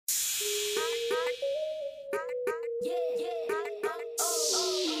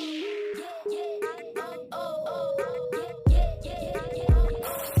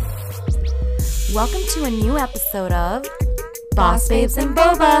Welcome to a new episode of Boss Babes and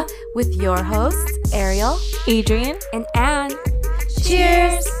Boba with your hosts, Ariel, Adrian, and Anne.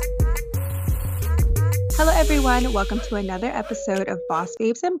 Cheers! Hello everyone, welcome to another episode of Boss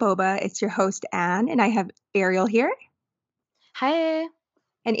Babes and Boba. It's your host, Anne, and I have Ariel here. Hi.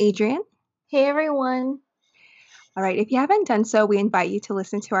 And Adrian. Hey everyone. All right, if you haven't done so, we invite you to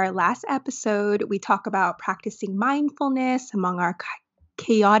listen to our last episode. We talk about practicing mindfulness among our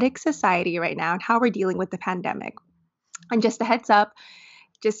chaotic society right now and how we're dealing with the pandemic. And just a heads up,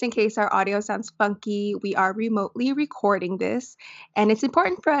 just in case our audio sounds funky, we are remotely recording this, and it's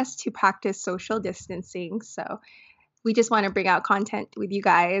important for us to practice social distancing. So we just want to bring out content with you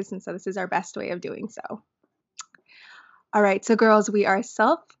guys, and so this is our best way of doing so. All right, so girls, we are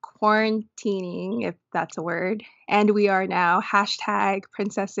self-quarantining, if that's a word, and we are now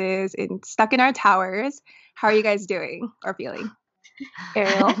 #princesses stuck in our towers. How are you guys doing or feeling?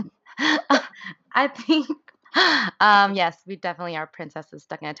 Ariel? I think, yes, we definitely are princesses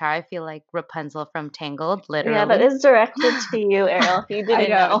stuck in a tower. I feel like Rapunzel from Tangled, literally. Yeah, that is directed to you, Ariel, if you didn't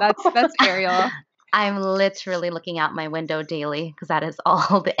know. That's Ariel. I'm literally looking out my window daily because that is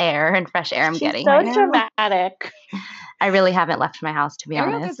all the air and fresh air I'm getting. She's so dramatic. I really haven't left my house, to be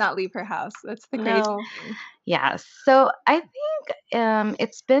honest. Ariel does not leave her house. That's the crazy thing. Yeah. So I think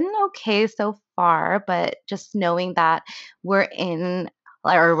it's been okay so far, but just knowing that we're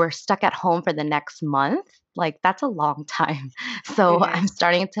stuck at home for the next month, like that's a long time. So I'm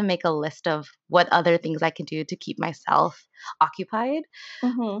starting to make a list of what other things I can do to keep myself occupied.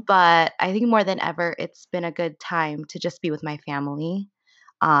 Mm-hmm. But I think more than ever, it's been a good time to just be with my family.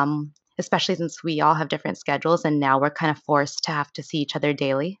 Especially since we all have different schedules and now we're kind of forced to have to see each other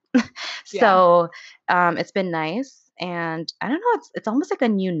daily. So it's been nice. And I don't know, it's almost like a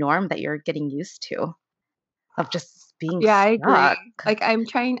new norm that you're getting used to of just being stuck. I agree. Like I'm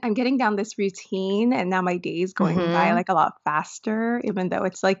getting down this routine, and now my day's going by like a lot faster, even though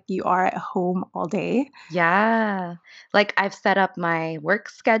it's like you are at home all day. Yeah. Like I've set up my work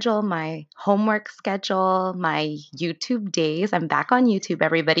schedule, my homework schedule, my YouTube days. I'm back on YouTube,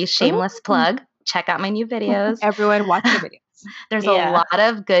 everybody. Shameless plug. Check out my new videos. Everyone watch the videos. There's a lot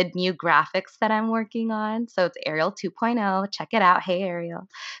of good new graphics that I'm working on. So it's Ariel 2.0. Check it out. Hey, Ariel.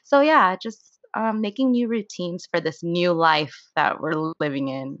 So yeah, just making new routines for this new life that we're living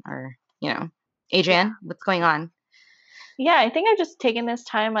in, or, Adrian, what's going on? Yeah, I think I've just taken this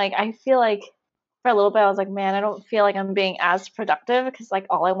time. Like, I feel like for a little bit, I was like, man, I don't feel like I'm being as productive because, like,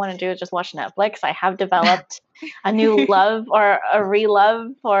 all I want to do is just watch Netflix. I have developed a new love or a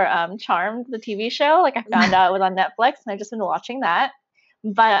re-love for Charmed, the TV show. Like, I found out it was on Netflix, and I've just been watching that.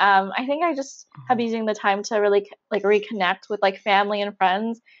 But I think I just have been using the time to really, like, reconnect with, like, family and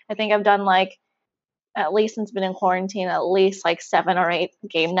friends. I think I've done, like, at least since been in quarantine, at least, like, 7 or 8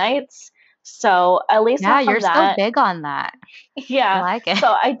 game nights. So at least you're still big on that. Yeah, I like it. So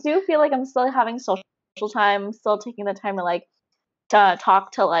I do feel like I'm still having social time, still taking the time to like to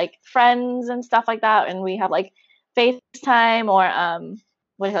talk to like friends and stuff like that, and we have like FaceTime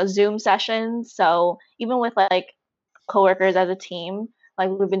or Zoom sessions. So even with like coworkers as a team, like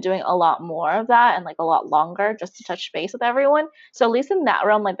we've been doing a lot more of that and like a lot longer just to touch base with everyone. So at least in that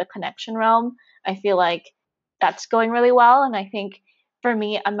realm, like the connection realm, I feel like that's going really well, and I think. For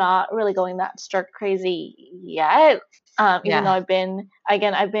me, I'm not really going that stir crazy yet. Even though I've been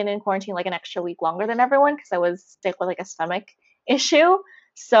in quarantine like an extra week longer than everyone because I was sick with like a stomach issue.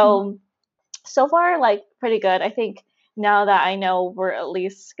 So far, like pretty good. I think now that I know we're at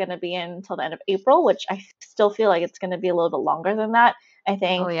least going to be in until the end of April, which I still feel like it's going to be a little bit longer than that. I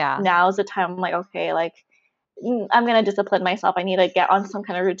think now is the time I'm like, okay, like I'm going to discipline myself. I need to get on some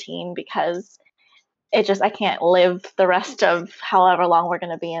kind of routine because I can't live the rest of however long we're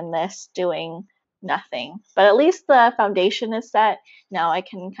going to be in this doing nothing. But at least the foundation is set. Now I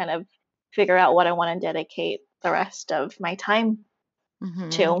can kind of figure out what I want to dedicate the rest of my time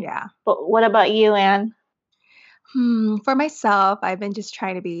to. Yeah. But what about you, Anne? For myself, I've been just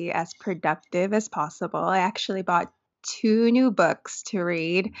trying to be as productive as possible. I actually bought 2 new books to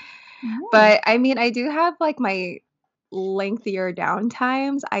read. But I mean, I do have like my lengthier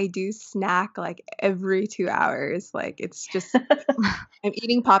downtimes. I do snack like every 2 hours. Like it's just I'm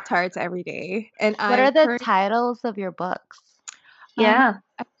eating Pop-Tarts every day. And what are the titles of your books? I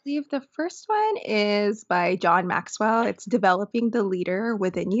believe the first one is by John Maxwell. It's Developing the Leader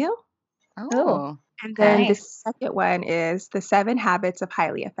Within You. Oh. And then the second one is The 7 Habits of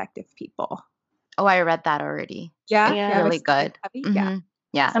Highly Effective People. Oh, I read that already. Yeah. It's really good.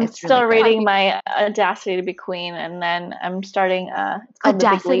 Yeah, I'm still reading my Audacity to Be Queen, and then I'm starting.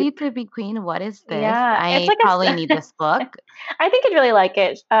 Audacity to Be Queen. What is this? Yeah, I probably need this book. I think I'd really like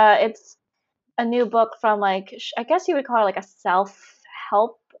it. It's a new book from like I guess you would call her like a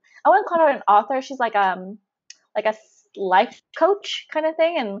self-help. I wouldn't call her an author. She's like a life coach kind of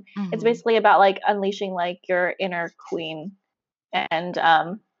thing, and it's Hmm. basically about like unleashing like your inner queen. And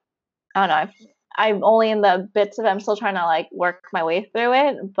I don't know. I'm only in the bits of it. I'm still trying to like work my way through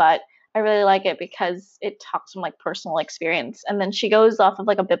it, but I really like it because it talks from like personal experience. And then she goes off of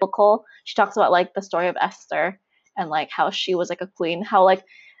like a biblical. She talks about like the story of Esther and like how she was like a queen. How like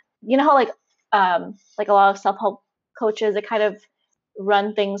you know how like a lot of self help coaches they kind of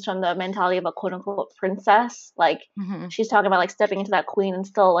run things from the mentality of a quote unquote princess. Like Hmm. she's talking about like stepping into that queen and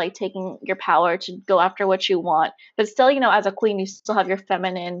still like taking your power to go after what you want. But still, as a queen, you still have your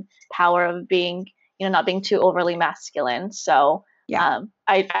feminine power of being, not being too overly masculine. So Yeah.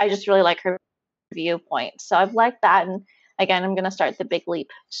 I just really like her viewpoint. So I've liked that. And again, I'm going to start the big leap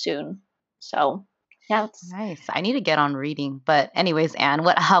soon. So yeah, Nice. I need to get on reading. But anyways, Anne,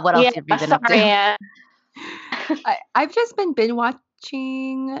 what else yeah, have you been up sorry, to? Anne. I've just been binge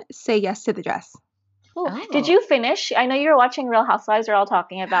watching Say Yes to the Dress. Cool. Did Oh, you finish? I know you were watching Real Housewives. We're all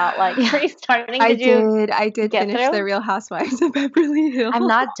talking about like yeah. restarting. I Did you did. I did get finish The through Real Housewives of Beverly Hills. I'm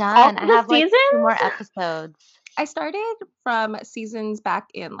not all done. I of the have like seasons? 2 more episodes. I started from seasons back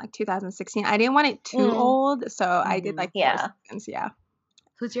in like 2016. I didn't want it too Mm, old, so I did Hmm. like 4 yeah. seasons. Yeah.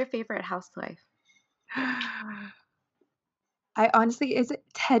 Who's your favorite housewife? I honestly, is it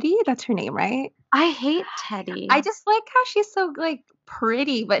Teddy? That's her name, right? I hate I Teddy. just like how she's so like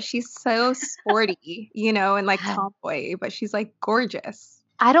pretty, but she's so sporty, and like tomboy, but she's like gorgeous.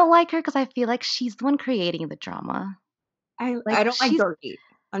 I don't like her because I feel like she's the one creating the drama. I Like don't like she's Dorit.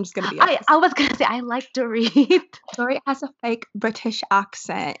 I'm just gonna be I honest. was gonna say I like Dorit. Dorit has a fake British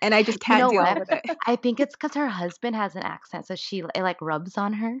accent, and I just You can't know deal what? with it. I think it's because her husband has an accent, so it like rubs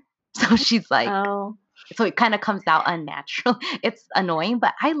on her. So she's like, Oh, so it kind of comes out unnatural. It's annoying,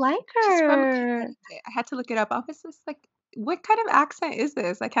 but I like She's from her. Connecticut. I had to look it up. I was just like, what kind of accent is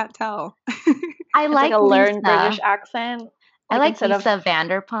this? I can't tell. I it's like like a learned British Lisa. accent. I Like like instead of Lisa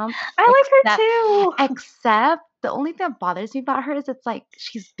Vanderpump, I like her except too. except the only thing that bothers me about her is it's like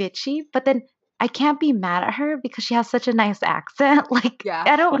she's bitchy, but then I can't be mad at her because she has such a nice accent. Like Yeah,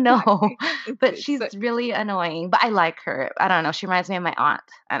 I don't know, exactly. but she's really annoying. But I like her. I don't know. She reminds me of my aunt.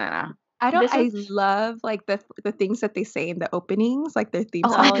 I don't know. This is I love like the things that they say in the openings, like their theme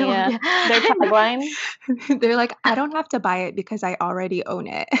Oh, I song. oh know. yeah. Yeah, Their I know. tagline. They're like, I don't have to buy it because I already own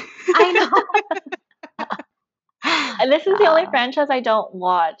it. I know. And this is the only Yeah. franchise I don't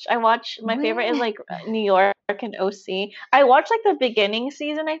watch. I watch my favorite is Really? like New York and OC. I watched like the beginning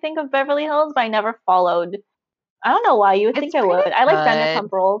season I think of Beverly Hills, but I never followed. I don't know why. You would It's think I pretty would. I like good.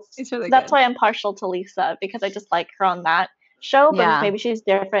 Vanderpump Rules. It's really That's good. why I'm partial to Lisa because I just like her on that show, but Yeah. maybe she's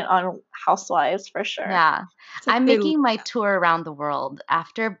different on Housewives for sure. Yeah. It's like I'm they making my tour around the world.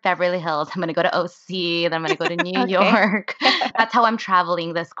 After Beverly Hills, I'm gonna go to OC, then I'm gonna go to New Okay. York. That's how I'm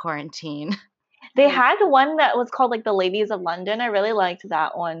traveling this quarantine. They had one that was called like the Ladies of London. I really liked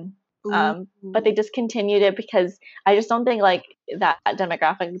that one. ooh. But they discontinued it because I just don't think like that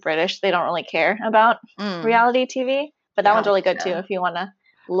demographic British, they don't really care about Mm, reality TV. But that one's really good too gotcha. if you want to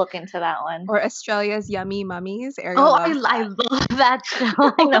look into that one. Or Australia's Yummy Mummies. Ariel Oh, loves I that. love that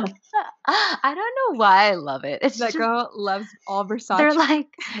I show. know. I don't know why I love it. It's That just girl loves all they're Versace. like,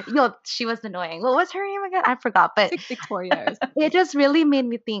 yo, she was annoying. What was her name again? I forgot. It's But like Victoria or it something. just really made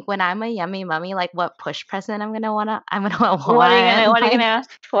me think when I'm a yummy mummy, like what push present I'm gonna What are you gonna want. ask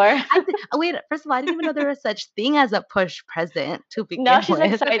for? Wait, first of all, I didn't even know there was such thing as a push present to No, begin she's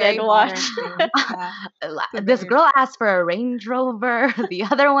with. It's a excited. very Watch. modern thing. Yeah. It's a This very girl asked for a Range Rover. The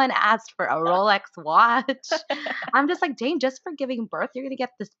other one asked for a Rolex watch. I'm just like, Jane, just for giving birth, you're gonna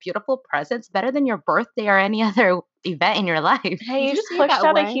get this beautiful present. It's better than your birthday or any other event in your life. Hey, Did you you just see pushed that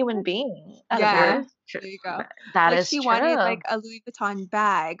out a one? human being at a Yeah. birth. True, true. There you go. That Like is she wanted like true. a Louis Vuitton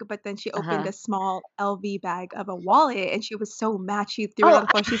bag, but then she opened Uh-huh. a small LV bag of a wallet and she was so mad. She threw it on Oh, the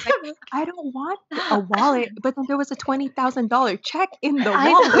floor. She's like, I don't want a wallet, but then there was a $20,000 check in the I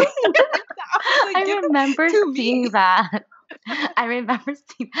wallet. know. I was like, give I it remember to seeing me. that. I remember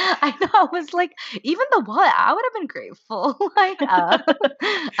seeing. I know. I was like, even the wallet, I would have been grateful. Like,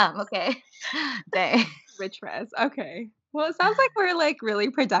 okay, dang. Rich Rez. Okay. Well, it sounds like we're like really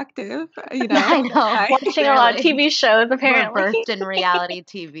productive, I know. Watching a We're lot of like, TV shows, we're apparently. versed in reality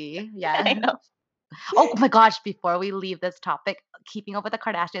TV. I Yeah. know. Oh my gosh! Before we leave this topic, Keeping Up with the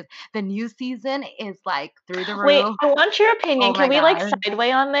Kardashians, the new season is like through the Wait, roof. I want your Oh opinion. Can my we like god.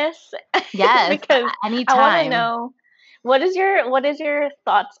 sideway on this? Yes, Because I want to anytime. know what is your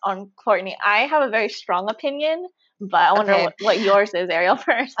thoughts on Courtney? I have a very strong opinion, but I wonder Okay. what yours is, Ariel,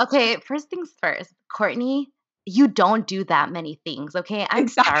 first. Okay, first things first. Courtney you don't do that many things, okay? I'm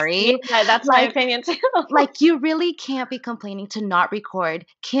Exactly. sorry. Yeah, that's my Like, opinion too. you really can't be complaining to not record.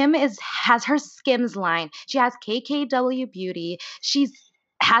 Kim has her Skims line. She has KKW Beauty. She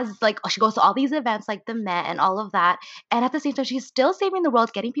goes to all these events like the Met and all of that. And at the same time, she's still saving the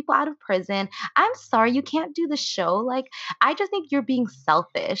world, getting people out of prison. I'm sorry, you can't do the show. Like, I just think you're being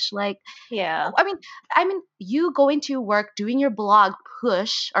selfish. Like, Yeah. I mean, you going to work, doing your blog,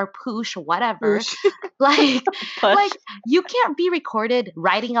 push or poosh, whatever. Oosh. Like, Push. you can't be recorded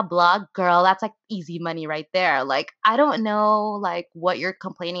writing a blog, girl. That's like easy money right there. Like, I don't know, like, what you're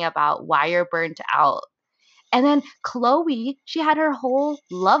complaining about, why you're burnt out. And then Chloe, she had her whole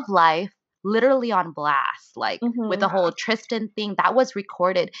love life literally on blast, like with the Mhm. whole Tristan thing that was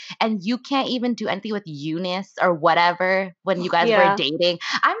recorded. And you can't even do anything with Eunice or whatever when you guys were Yeah. dating.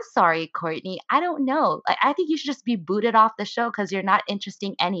 I'm sorry, Courtney. I don't know. Like, I think you should just be booted off the show because you're not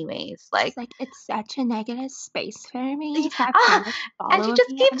interesting anyways. She's Like, like, it's such a negative space for me to have ah, famous and she follow just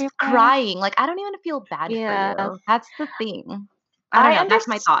me keeps everywhere. crying. Like, I don't even feel bad for Yeah. you. That's the thing. I don't I know. That's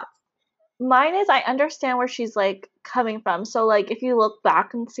my understand. thoughts. Mine is I understand where she's like coming from. So like if you look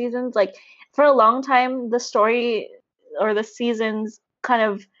back in seasons, like for a long time the story or the seasons kind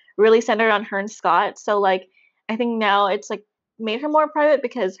of really centered on her and Scott. So like I think now it's like made her more private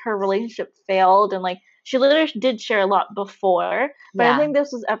because her relationship failed and like she literally did share a lot before, but I don't Yeah. think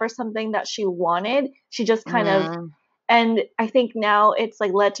this was ever something that she wanted. She just kind of Mm, and I think now it's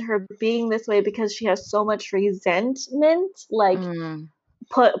like led to her being this way because she has so much resentment like mm,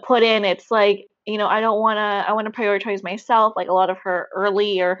 put in. It's like, I want to prioritize myself. Like a lot of her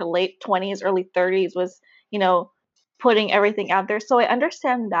early or her late 20s, early 30s was, you know, putting everything out there. So I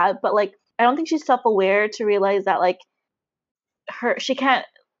understand that, but like I don't think she's self-aware to realize that like she can't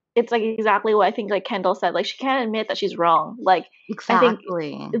it's like exactly what I think like Kendall said. Like she can't admit that she's wrong. Like I think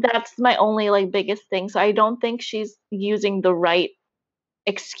exactly. that's my only like biggest thing. So I don't think she's using the right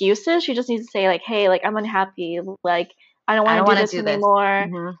excuses. She just needs to say like, "Hey, like I'm unhappy. Like I don't I want don't to do wanna this do this.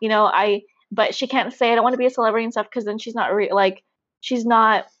 anymore." Mhm. I but she can't say I don't want to be a celebrity and stuff because then she's not like she's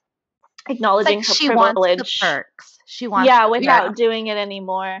not It's like acknowledging her she wants the privilege. perks. She wants Yeah, the Yeah. without perks. doing it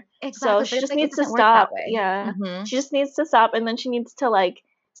anymore. So Exactly, but she it's just like it needs to doesn't work that stop. way. Yeah. Mhm. She just needs to stop and then she needs to like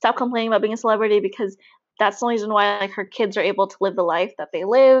stop complaining about being a celebrity because that's the only reason why like her kids are able to live the life that they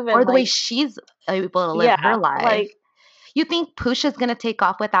live and Or the way like she's able to live her yeah, life. like You think Pusha's gonna take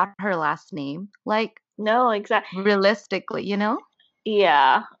off without her last name? Like, no, exactly. realistically, you know?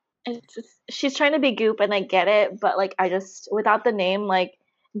 Yeah. It's just she's trying to be Goop and I get it, but like I just without the name, like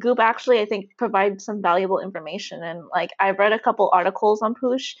Goop actually I think provides some valuable information and like I've read a couple articles on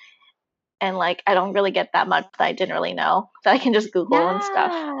Poosh and like I don't really get that much that I didn't really know that I can just Google and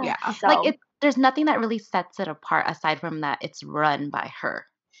stuff. Yeah. Yeah. Like, So there's nothing that really sets it apart aside from that it's run by her,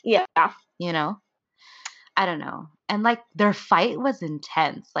 yeah. you know? I don't know. And, like, their fight was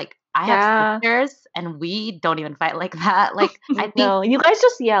intense. Like, I have Yeah. sisters, and we don't even fight like that. Like, I think No, you guys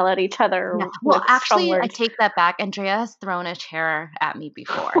just yell at each yeah. other Well, with strong actually, I words. take that back. Andrea has thrown a chair at me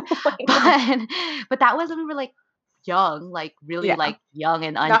before. Oh my god. But but that was when we were, like, young, like, really, Yeah. like, young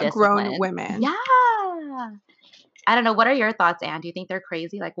and Not grown undisciplined. women. Yeah. I don't know. What are your thoughts, Anne? Do you think they're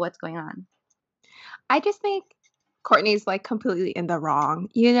crazy? Like, what's going on? I just think Courtney's like completely in the wrong.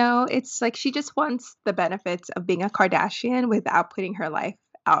 It's like she just wants the benefits of being a Kardashian without putting her life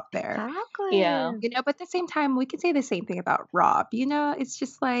out there. Yeah. Exactly. But at the same time, we could say the same thing about Rob. It's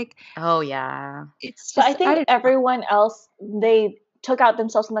just like, Oh, yeah. it's But I just, I think don't know. everyone else they took out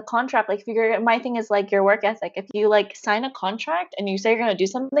themselves in the contract. Like figure my thing is like your work ethic. If you like sign a contract and you say you're gonna do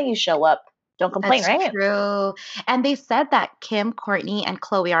something, you show up. Don't complain, That's right? true. And they said that Kim, Courtney, and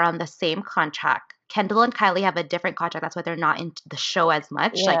Chloe are on the same contract. Kendall and Kylie have a different contract. That's why they're not in the show as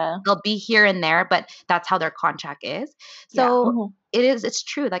much. Like, Yeah. they'll be here and there, but that's how their contract is. Yeah. So Mhm. it's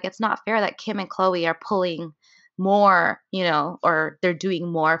true. Like, it's not fair that Kim and Chloe are pulling more, or they're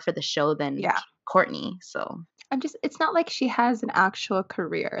doing more for the show than Yeah. Courtney. So It's not like she has an actual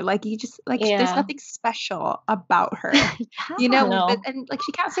career. Like, you just, like, there's Yeah. nothing special about her, yeah. but, No. and like,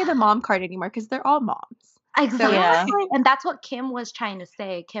 she can't say the mom card anymore because they're all moms. So it's Yeah. Exactly. And that's what Kim was trying to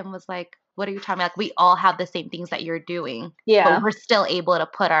say. Kim was like, what are you talking about? Like, we all have the same things that you're doing, but Yeah. we're still able to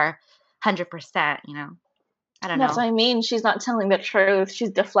put our 100%, I don't That's know. what I mean. She's not telling the truth.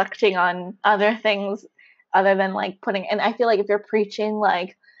 She's deflecting on other things other than like putting and I feel like if you're preaching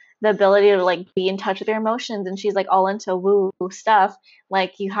like the ability to like be in touch with your emotions and she's like all into woo woo stuff,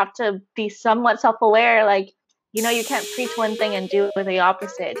 like you have to be somewhat self aware. Like, you can't preach one thing and do the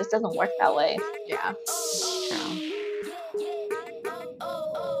opposite. It just doesn't work that way. yeah. It's true.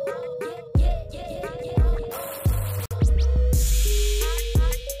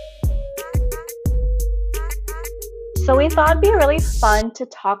 So we thought it'd be really fun to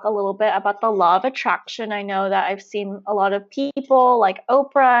talk a little bit about the law of attraction. I know that I've seen a lot of people like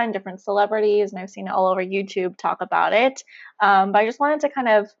Oprah and different celebrities, and I've seen it all over YouTube talk about it. But I just wanted to kind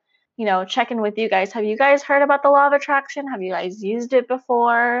of, check in with you guys. Have you guys heard about the law of attraction? Have you guys used it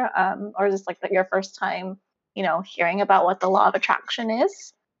before? Or is this like your first time, hearing about what the law of attraction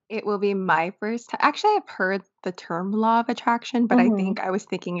is? It will be my first ti actually, I've heard the term law of attraction, but I Mm-hmm. think I was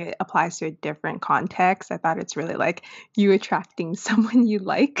thinking it applies to a different context. I thought it's really like you attracting someone you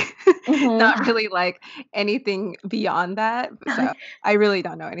like, Mm-hmm. not really like anything beyond that. So I really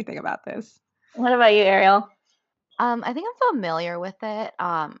don't know anything about this. What about you, Ariel? I think I'm familiar with it.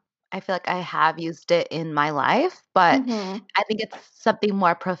 I feel like I have used it in my life, but Mm-hmm. I think it's something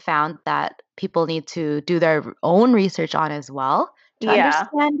more profound that people need to do their own research on as well to Yeah.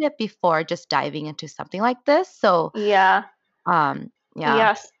 understand it before just diving into something like this. So, Yeah. yeah.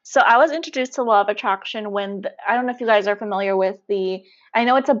 Yes. So I was introduced to Law of Attraction when I don't know if you guys are familiar with I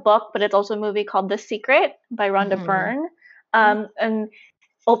know it's a book, but it's also a movie called The Secret by Rhonda Mhm. Byrne. Mm, And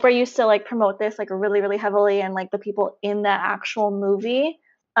Oprah used to like promote this like really, really heavily, and like the people in the actual movie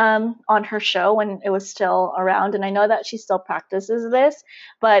on her show when it was still around. And I know that she still practices this,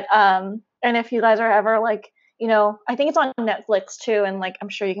 but and if you guys are ever like, I think it's on Netflix too, and like I'm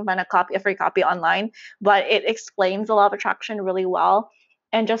sure you can find a free copy online, but it explains the law of attraction really well.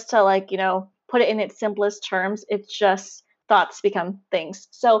 And just to like, put it in its simplest terms, it's just thoughts become things.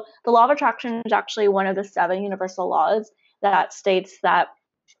 So the law of attraction is actually one of the 7 universal laws that states that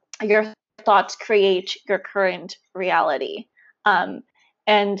your thoughts create your current reality. Um,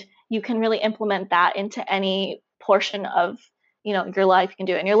 and you can really implement that into any portion of your life. You can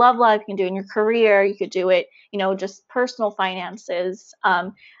do it in your love life, you can do it in your career, you could do it, just personal finances.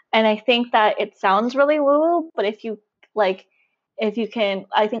 And I think that it sounds really woo, but like if you can,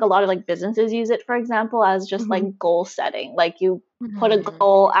 I think a lot of like businesses use it, for example, as just mhm, like goal setting. Like you put a Mhm.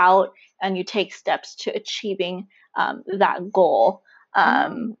 goal out and you take steps to achieving that goal. mm.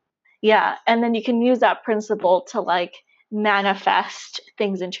 um, yeah, and then you can use that principle to like manifest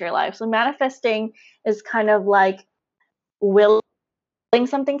things into your life. So manifesting is kind of like willing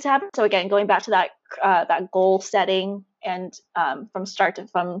something to happen. So again, going back to that goal setting and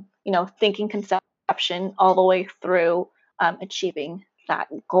from thinking conception all the way through achieving that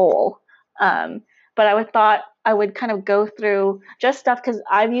goal. Um, but thought I would kind of go through just stuff because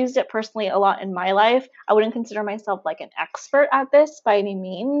I've used it personally a lot in my life. I wouldn't consider myself like an expert at this by any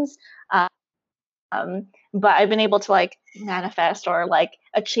means. But I've been able to like manifest or like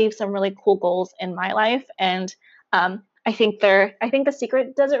achieve some really cool goals in my life. And I think The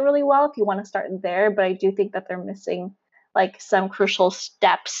Secret does it really well if you want to start there, but I do think that they're missing like some crucial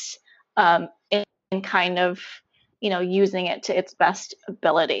steps in kind of, using it to its best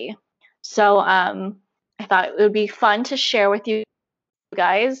ability. So I thought it would be fun to share with you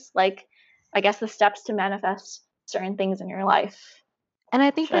guys, like, I guess the steps to manifest certain things in your life. And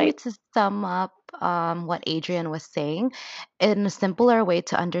I think Should maybe I? to sum up what Adrian was saying, in a simpler way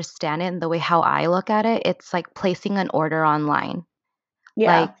to understand it, and the way how I look at it, it's like placing an order online.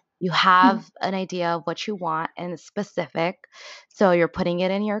 Like Yeah. you have an idea of what you want and it's specific. So you're putting it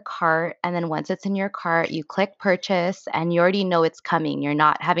in your cart. And then once it's in your cart, you click purchase and you already know it's coming. You're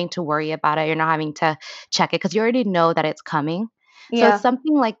not having to worry about it. You're not having to check it because you already know that it's coming. So it's Yeah.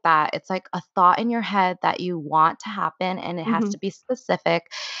 something like that. It's like a thought in your head that you want to happen and it has Mhm. to be specific.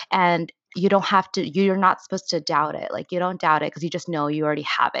 And you don't have to, you're not supposed to doubt it. Like you don't doubt it because you just know you already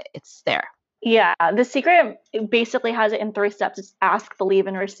have it. It's there. Yeah, The Secret basically has it in 3 steps. It's ask, believe,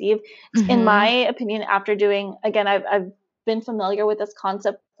 and receive. In my Hmm. opinion, after doing again, I've been familiar with this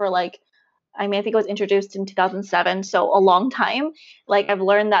concept for like, I mean, I think it was introduced in 2007, so a long time. Like I've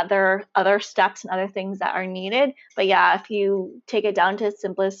learned that there are other steps and other things that are needed. But yeah, if you take it down to its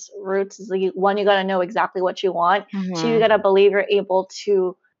simplest roots, is like one, you got to know exactly what you want. Two, you Hmm. got to believe you're able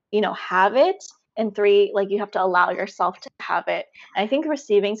to, have it. And three, like you have to allow yourself to have it. And I think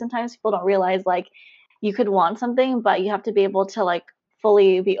receiving, sometimes people don't realize like you could want something, but you have to be able to like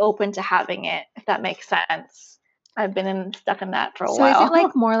fully be open to having it, if that makes sense. I've been stuck in that for a So is it like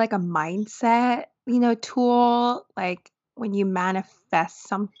while. more like a mindset, tool, like when you manifest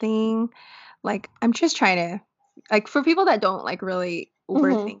something? Like I'm just trying to like for people that don't like really Mhm.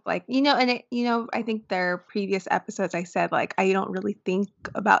 overthink like and I think their previous episodes I said like I don't really think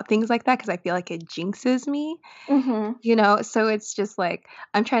about things like that because I feel like it jinxes me. Mhm. So it's just like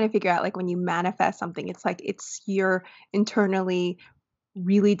I'm trying to figure out like when you manifest something, it's like it's you're internally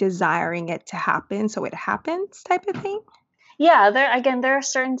really desiring it to happen, so it happens type of thing. Yeah, there are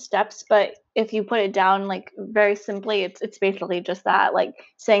certain steps, but if you put it down like very simply, it's basically just that, like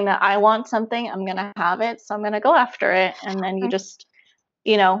saying that I want something, I'm gonna have it, so I'm gonna go after it, and then you Right. just,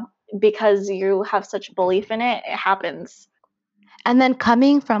 you know, because you have such belief in it, it happens. And then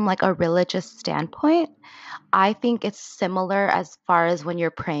coming from like a religious standpoint, I think it's similar as far as when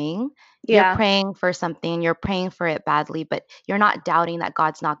you're praying. You're Yeah, praying for something, you're praying for it badly, but you're not doubting that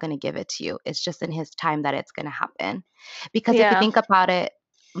God's not going to give it to you. It's just in His time that it's going to happen. Because if you yeah, think about it,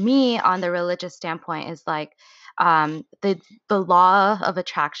 me on the religious standpoint is like the law of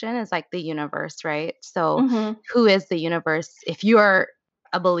attraction is like the universe, right? So mm-hmm, who is the universe? If you're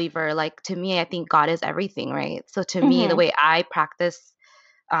a believer, like to me, I think God is everything, right? So to me, the mm-hmm. way I practice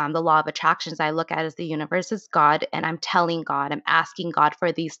the law of attractions, I look at as the universe is God, and I'm telling God, I'm asking God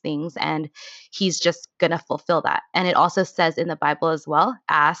for these things, and He's just gonna fulfill that. And it also says in the Bible as well,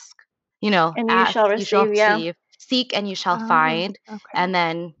 ask, And you ask, shall you shall receive, yeah, receive, seek, and you shall Oh, find, okay. and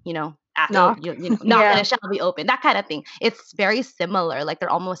then Knock. knock and yeah, it shall be open. That kind of thing. It's very similar, like they're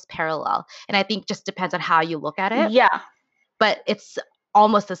almost parallel, and I think just depends on how you look at it, yeah. but it's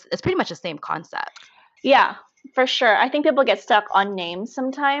pretty much the same concept. Yeah, for sure. I think people get stuck on names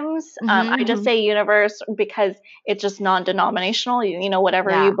sometimes. I Hmm. just Mhm. say universe because it's just non-denominational.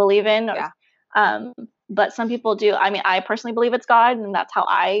 Whatever you Yeah. believe in. Yeah. Um, but some people do. I mean, I personally believe it's God, and that's how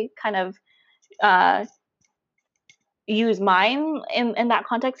I kind of uh, use mine in that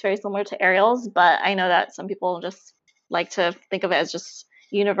context. Very similar to Ariel's, but I know that some people just like to think of it as just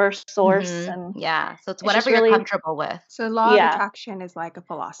universe source, and Yeah. So it's it's just whatever you're really, comfortable with. So law of yeah, attraction is like a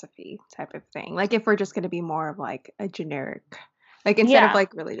philosophy type of thing. Like if we're just going to be more of like a generic, like instead of yeah.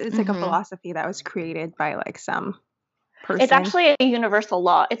 like religion, it's like a Hmm. philosophy that was created by like some It's person. actually a universal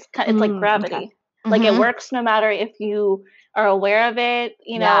law. It's like Okay. gravity. Like it Hmm. works no matter if you are aware of it,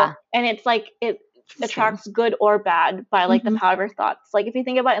 Yeah. and it's like it Interesting. attracts good or bad by like the Hmm. power of your thoughts. Like if you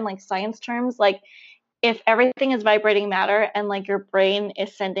think about it in like science terms, like if everything is vibrating matter and like your brain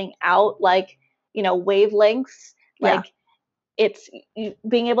is sending out like, wavelengths, Yeah. like it's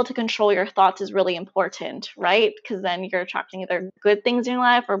being able to control your thoughts is really important, right? Because then you're attracting either good things in your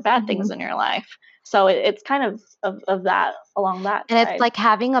life or bad things Hmm. in your life. So it's kind of that along that And it's side. like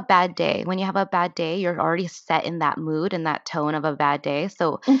having a bad day. When you have a bad day, you're already set in that mood and that tone of a bad day.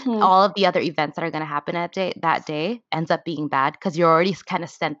 So Hmm. all of the other events that are going to happen that day ends up being bad because you're already kind of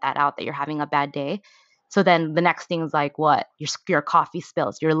sent that out that you're having a bad day. So then the next thing is like what? Your coffee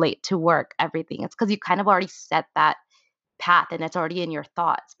spills, you're late to work, everything. It's because you kind of already set that path and it's already in your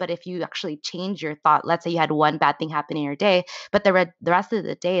thoughts. But if you actually change your thought, let's say you had one bad thing happen in your day, but the rest of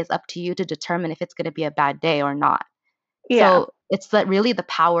the day is up to you to determine if it's going to be a bad day or not. Yeah, So it's really the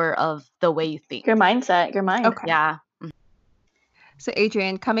power of the way you think. your mindset, your mind. Okay. Yeah. So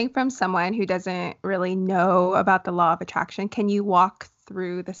Adrian, coming from someone who doesn't really know about the law of attraction, can you walk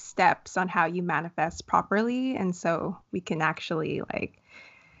through the steps on how you manifest properly? And so we can actually like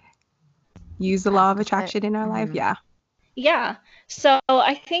use the law of Practice it. attraction in our life? Mhm. Yeah. Yeah. So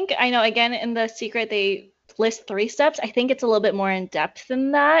I think I know again in The Secret they list 3 steps. I think it's a little bit more in depth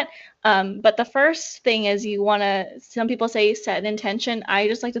than that. But the first thing is you want to, some people say set an intention. I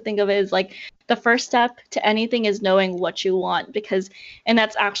just like to think of it as like the first step to anything is knowing what you want and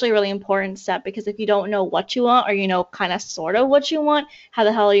that's actually a really important step because if you don't know what you want or kind of sort of what you want, how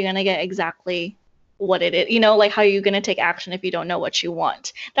the hell are you going to get exactly what it is? Like how are you going to take action if you don't know what you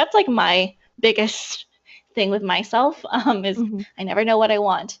want? That's like my biggest thing with myself is Hmm. I never know what I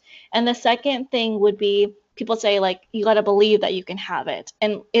want. And the second thing would be people say like you got to believe that you can have it.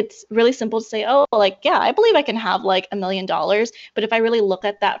 And it's really simple to say, "Oh, like yeah, I believe I can have like $1 million." But if I really look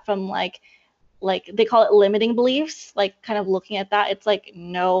at that from like they call it limiting beliefs, like kind of looking at that, it's like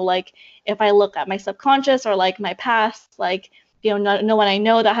no, like if I look at my subconscious or like my past, like no one I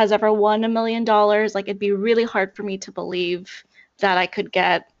know that has ever won $1 million, like it'd be really hard for me to believe that I could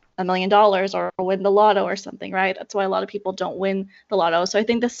get $1 million or win the lotto or something, right? That's why a lot of people don't win the lotto. So I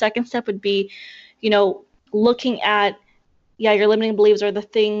think the second step would be, looking at yeah, your limiting beliefs are the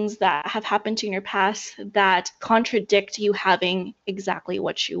things that have happened to you in your past that contradict you having exactly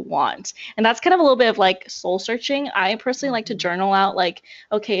what you want. And that's kind of a little bit of like soul searching. I personally like to Mhm. journal out like,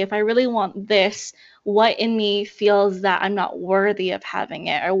 okay, if I really want this, what in me feels that I'm not worthy of having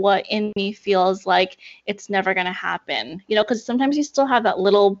it, or what in me feels like it's never going to happen? Because sometimes you still have that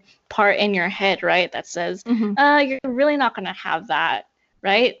little part in your head, right, that says, Hmm. you're really not going to have that,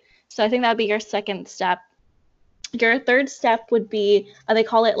 right? So I think that'd be your second step. Your third step would be they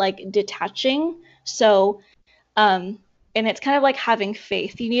call it like detaching. So um and it's kind of like having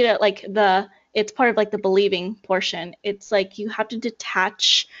faith. You need it like it's part of like the believing portion. It's like you have to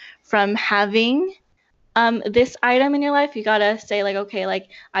detach from having this item in your life, you gotta say like, okay, like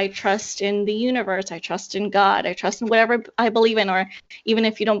I trust in the universe, I trust in God, I trust in whatever I believe in, or even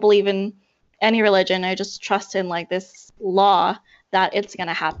if you don't believe in any religion, I just trust in like this law that it's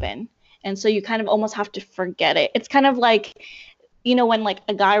gonna happen. And so you kind of almost have to forget it. It's kind of like, when like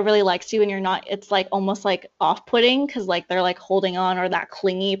a guy really likes you and you're not, it's like almost like off-putting because like they're like holding on, or that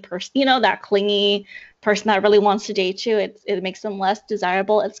clingy person, that clingy person that really wants to date you, it makes them less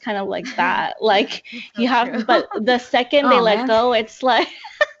desirable. It's kind of like that. Like So true. but the second they Oh let man. go, it's like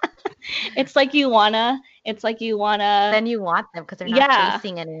it's like you wanna Then you want them because they're not yeah.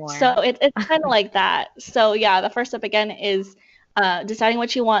 chasing So anymore. it's kind of like that. So yeah, the first step again is deciding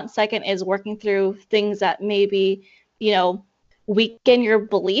what you want. Second is working through things that maybe, weaken your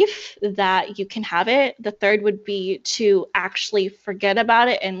belief that you can have it. The third would be to actually forget about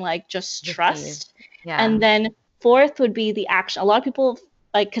it and like just Receive. trust. Yeah. And then fourth would be the action. A lot of people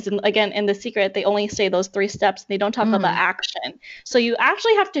like, because again, in The Secret, they only say those three steps. They don't talk about Mhm. action. So you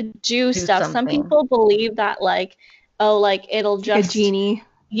actually have to do Do stuff. Some something. people believe that like, oh, like it'll It's like a just genie.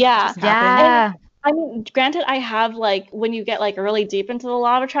 yeah. Just happen. And Yeah. I mean, granted, I have like when you get like really deep into the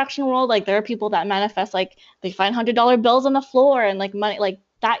law of attraction world, like there are people that manifest like they find $100 bills on the floor and like money, like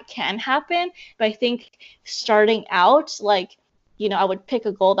that can happen. But I think starting out, like, I would pick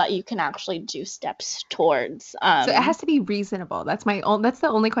a goal that you can actually do steps towards. So it has to be reasonable. That's the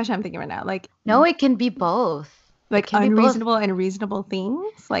only question I'm thinking right now. No, it can be both. It Like can be both. unreasonable and reasonable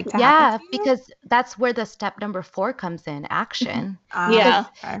things like to happen Yeah, to you. because that's where the step number 4 comes in, action. Because Yeah.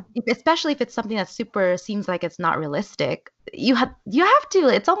 Okay. especially if it's something that super seems like it's not realistic, you have to.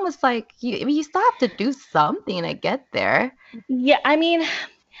 It's almost like you still have to do something to get there. Yeah, I mean,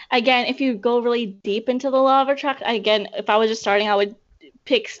 again, if you go really deep into the law of attraction, again, if I was just starting, I would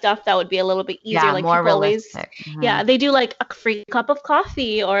pick stuff that would be a little bit easier. Yeah, Like more people always, realistic. yeah, they do like a free cup of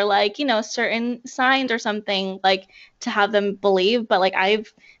coffee or like, certain signs or something like to have them believe. But like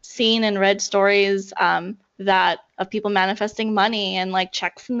I've seen and read stories that of people manifesting money and like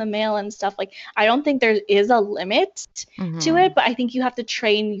checks in the mail and stuff. Like I don't think there is a limit to Hmm. it, but I think you have to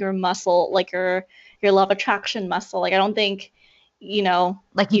train your muscle, like your law of attraction muscle. Like I don't think,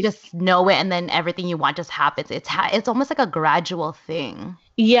 Like you you just know it, and then everything you want just happens. It's almost like a gradual thing.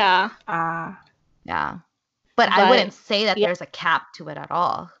 yeah, Ah. Yeah. But I but wouldn't say that yeah, there's a cap to it at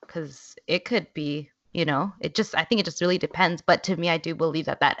all, because it could be, I think it just really depends. But to me, I do believe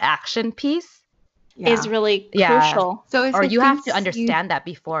that action piece, is Yeah. really yeah, crucial. So it's or like you have to things you understand that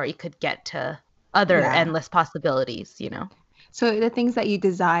before it could get to other yeah. endless possibilities. So the things that you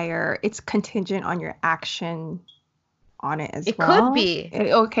desire, it's contingent on your action on it as It could well. be.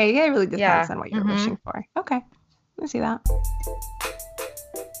 Okay, yeah, it really depends Yeah. on what you're Hmm. wishing for. Okay. I see that.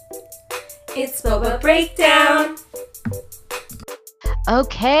 It's Boba Breakdown.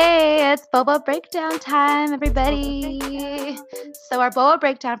 Okay, it's boba breakdown time, everybody. So our boba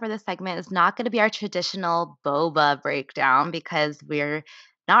breakdown for this segment is not going to be our traditional boba breakdown because we're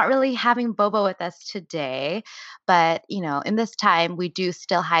not really having boba with us today. But, in this time, we do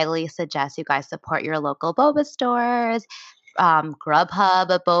still highly suggest you guys support your local boba stores, Grubhub,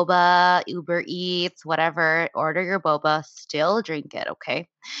 a boba, Uber Eats, whatever. Order your boba, still drink it, okay?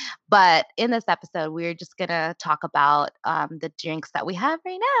 But in this episode, we're just going to talk about the drinks that we have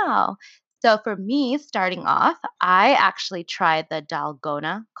right now. So for me, starting off, I actually tried the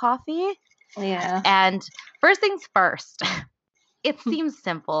Dalgona coffee. Yeah. And first things first, it seems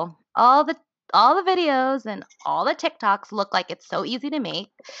simple. All the videos and all the TikToks look like it's so easy to make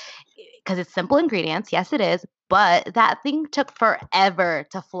because it's simple ingredients. Yes, it is. But that thing took forever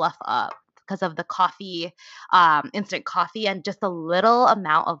to fluff up because of the coffee, instant coffee, and just a little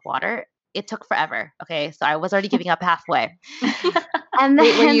amount of water. It took forever. Okay. So I was already giving up halfway. And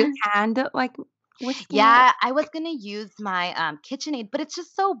Wait, were you then, hand like whisking it? yeah, I was going to use my KitchenAid, but it's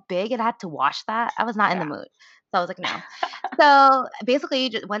just so big and I had to wash that. I was not in the Yeah. mood. So I was like, no. So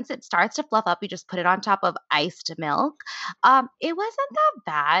basically, once it starts to fluff up, you just put it on top of iced milk. It wasn't that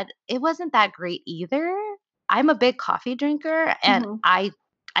bad. It wasn't that great either. I'm a big coffee drinker, and Mhm. I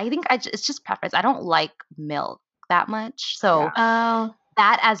think it's just preference. I don't like milk that much, so Yeah. Oh,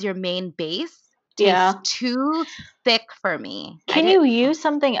 that as your main base tastes yeah. too thick for me. Can you use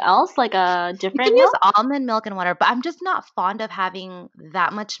something else, like a You can different use milk? almond milk and water, but I'm just not fond of having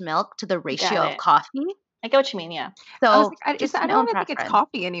that much milk to the Got ratio of it. coffee. I get what you mean, yeah. I was So like, just I my don't own even think it's preference.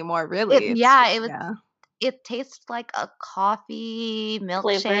 coffee anymore, really. It's Yeah, just it was. yeah. It tastes like a coffee Flavored milk.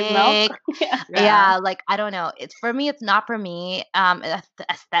 milkshake. Yeah. Yeah. Yeah, like I don't know. It's for me. It's not for me.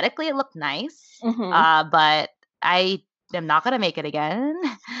 Aesthetically, it looked nice. Mhm. But I am not gonna make it again.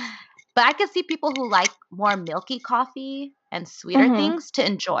 But I can see people who like more milky coffee and sweeter Mhm. things to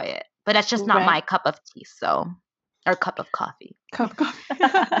enjoy it. but that's just not Right. my cup of tea, or cup of coffee. Cup of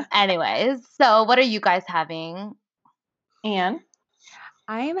coffee. Anyways, so what are you guys having? And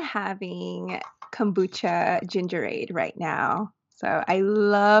I'm having kombucha gingerade right now. So I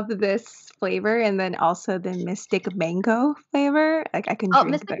love this flavor, and then also the Mystic Mango flavor. Like I can Oh,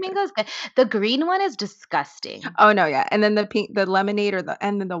 drink Mystic the. Mango is good. The green one is disgusting. Oh no, yeah, and then the pink, the lemonade,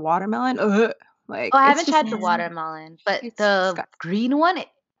 and then the watermelon. Ugh, like Oh, I it's haven't just tried the mm, watermelon, but it's the disgusting. green one,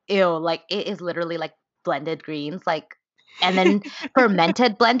 ew, like it is literally like blended greens, like, and then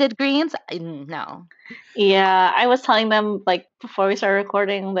fermented blended greens. No. yeah, I was telling them like before we started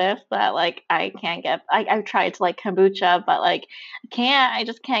recording this that like I can't get I've tried to like kombucha, but like I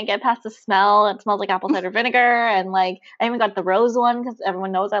just can't get past the smell. It smells like apple cider vinegar, and like I even got the rose one because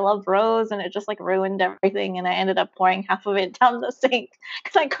everyone knows I love rose, and it just like ruined everything, and I ended up pouring half of it down the sink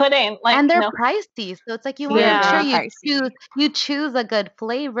because I couldn't like And they're no. pricey, so it's like you want to They're make sure very Yeah, you choose a good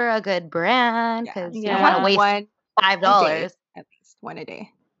flavor, a good brand, Yeah, because you I don't want to have yeah. waste one five a day, dollars. at least one a day.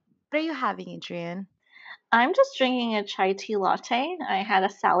 What are you having, Adrian? I'm just drinking a chai tea latte. I had a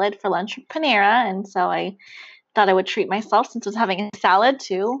salad for lunch from Panera, and so I thought I would treat myself since I was having a salad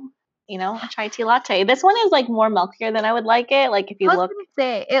too. A chai tea latte. This one is like more milkier than I would like it. Like if I you was look, gonna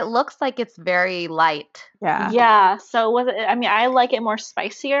say it looks like it's very light. Yeah. yeah. So was it? I mean, I like it more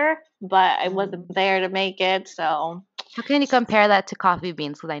spicier, but I wasn't Mm. there to make it. So How can you compare that to coffee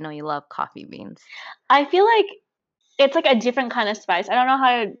beans? Because I know you love coffee beans. I feel like it's like a different kind of spice. I don't know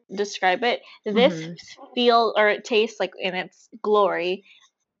how to describe it. This Hmm. feel or it tastes like in its glory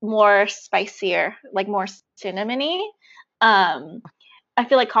more spicier, like more cinnamony. Um, I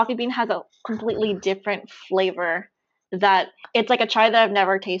feel like coffee bean has a completely different flavor that it's like a chai that I've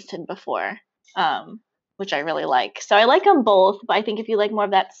never tasted before, which I really like. So I like them both, but I think if you like more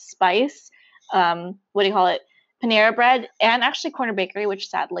of that spice, what do you call it? Panera Bread and actually Corner Bakery, which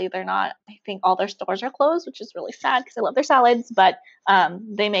sadly they're not. I think all their stores are closed, which is really sad because I love their salads, but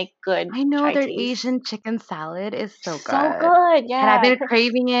they make good I know chai their teas. Asian chicken salad is so So good. good, And I've yeah. been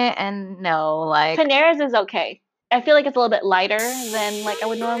craving it, and no, like, Panera's is okay. I feel like it's a little bit lighter than like I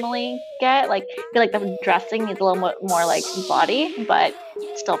would normally get. Like I feel like the dressing needs a little more like body, but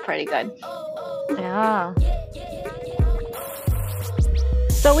still pretty good. yeah.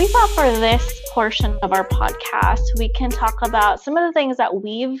 So we thought for this portion of our podcast, we can talk about some of the things that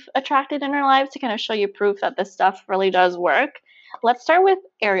we've attracted in our lives to kind of show you proof that this stuff really does work. Let's start with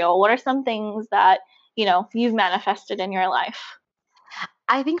Ariel. What are some things that, you've manifested in your life?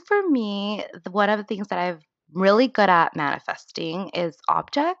 I think for me, one of the things that I've really good at manifesting is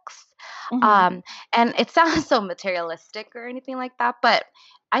objects. Hmm. Um, and it sounds so materialistic or anything like that, but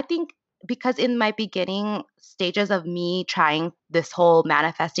I think because in my beginning stages of me trying this whole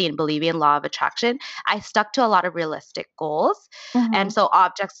manifesting and believing in law of attraction, I stuck to a lot of realistic goals. And Hmm. so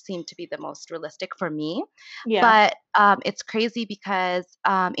objects seem to be the most realistic for me. Yeah. But it's crazy because,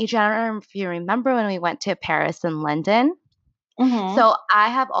 Adriana, I don't know if you remember when we went to Paris and London. Hmm. So I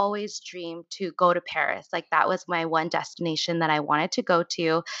have always dreamed to go to Paris. Like that was my one destination that I wanted to go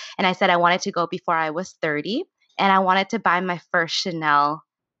to. And I said I wanted to go before I was 30. And I wanted to buy my first Chanel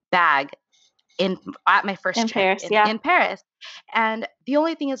bag in at my first In trip Paris, in, yeah. in Paris. And the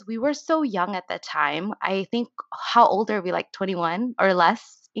only thing is we were so young at the time. I think how old are we? Like 21 or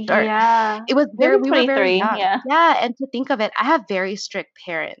less? Or Yeah. it was very Maybe we were very 23. young. Yeah. Yeah, and to think of it, I have very strict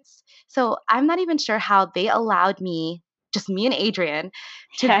parents. So I'm not even sure how they allowed me, just me and Adrian,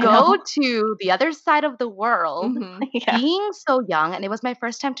 to Yeah, I go know. to the other side of the world Hmm. Yeah. being so young, and it was my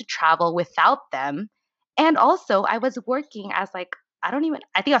first time to travel without them. And also, I was working as like I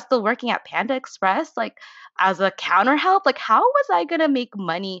think I was still working at Panda Express, like as a counter help. Like, how was I gonna make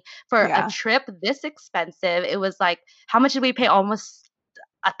money for a Yeah. trip this expensive? It was like, how much did we pay? Almost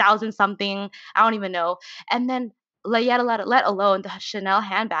 1,000 something. I don't even know. And then let alone the Chanel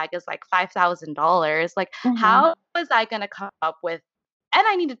handbag is like $5,000. Like, Hmm. how was I gonna come up with? And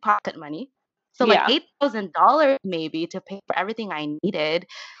I needed pocket money, so like Yeah. $8,000 maybe to pay for everything I needed.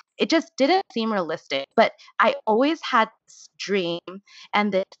 It just didn't seem realistic. But I always had this dream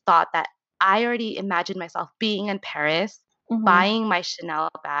and this thought that I already imagined myself being in Paris, Hmm. buying my Chanel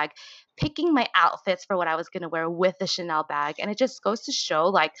bag, picking my outfits for what I was going to wear with the Chanel bag. And it just goes to show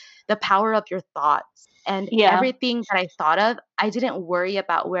like the power of your thoughts. And Yeah. everything that I thought of, I didn't worry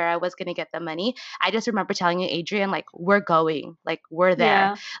about where I was going to get the money. I just remember telling you, Adrian, like, we're going, like, we're there.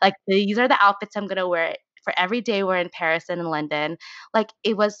 Yeah. Like, these are the outfits I'm going to wear for every day we're in Paris and in London. Like,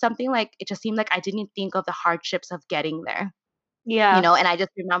 it was something like, it just seemed like I didn't think of the hardships of getting there. Yeah. And I just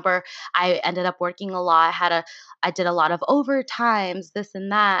remember I ended up working a lot. I did a lot of overtimes, this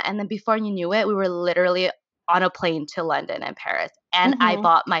and that. And then before you knew it, we were literally on a plane to London and Paris, and I Mhm.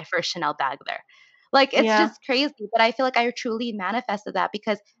 bought my first Chanel bag there. Like, it's Yeah. just crazy, but I feel like I truly manifested that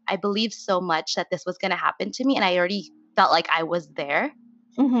because I believed so much that this was gonna happen to me, and I already felt like I was there.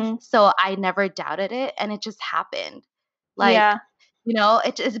 Mhm. So I never doubted it, and it just happened. Like, Yeah.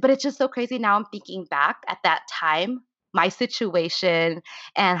 but it's just so crazy now I'm thinking back at that time, my situation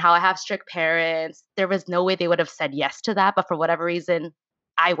and how I have strict parents. There was no way they would have said yes to that, but for whatever reason,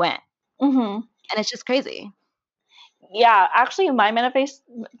 I went, Mhm. and it's just crazy. Yeah, actually, my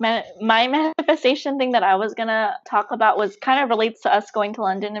manifestation thing that I was gonna talk about was kind of relates to us going to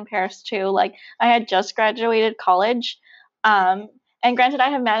London and Paris too. Like, I had just graduated college, um, and granted, I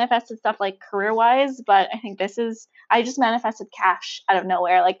have manifested stuff like career wise, but I think I just manifested cash out of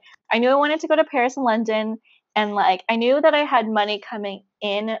nowhere. Like, I knew I wanted to go to Paris and London, and like I knew that I had money coming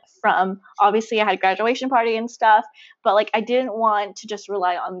in from obviously I had a graduation party and stuff, but like I didn't want to just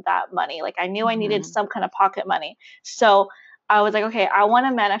rely on that money. Like, I knew I needed Mhm. some kind of pocket money. So I was like, okay, I want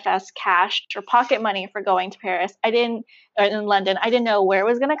to manifest cash or pocket money for going to Paris. Or in London. I didn't know where it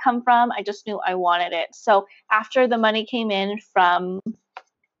was going to come from. I just knew I wanted it. So after the money came in from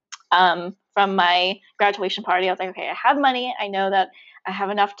my graduation party, I was like, okay, I have money. I know that I have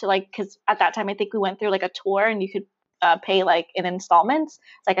enough to like, because at that time I think we went through like a tour and you could pay like in installments.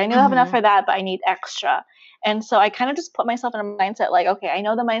 It's like I knew I have enough Mhm. for that, but I need extra. And so I kind of just put myself in a mindset like, okay, I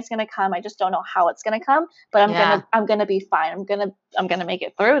know the money's gonna come. I just don't know how it's gonna come, but Yeah. I'm gonna be fine. I'm gonna make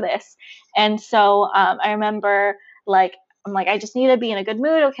it through this. And so I remember like I'm like I just need to be in a good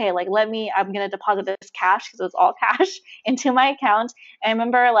mood. Okay, like I'm gonna deposit this cash because it was all cash into my account. And I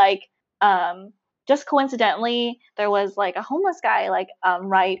remember like um just coincidentally there was like a homeless guy like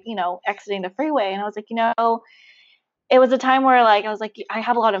right exiting the freeway, and I was like it was a time where like I was like I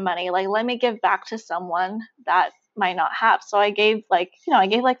have a lot of money, like let me give back to someone that might not have. So I gave like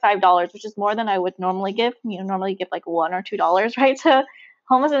 $5, which is more than I would normally give. Normally give like $1 or $2 right to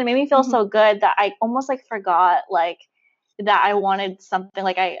homeless, and it made me feel Mhm. so good that I almost like forgot like that I wanted something.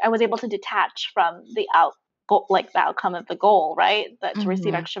 Like I was able to detach from like the outcome of the goal, right? That to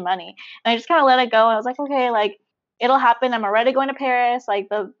receive Mhm. extra money. And I just kind of let it go. And I was like, okay, like it'll happen. I'm already going to Paris. Like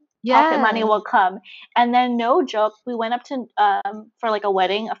the pocket money Yes. will come. And then no joke, we went up to for like a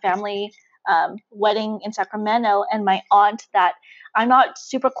wedding, a family wedding in Sacramento, and my aunt that I'm not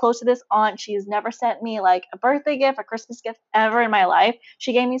super close to this aunt. She's never sent me like a birthday gift, a Christmas gift ever in my life.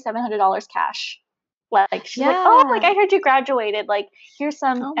 She gave me $700 cash. Like she's like, oh, like Yeah. I heard you graduated. Like here's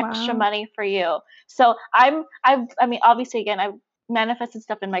some Oh, extra wow. money for you. So I mean, obviously, again, I've manifested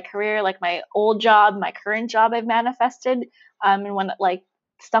stuff in my career, like my old job, my current job, I've manifested. And when like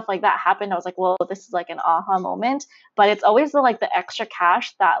stuff like that happened, I was like, well, this is like an aha moment. But it's always the extra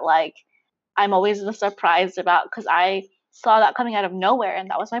cash that like I'm always surprised about because I saw that coming out of nowhere, and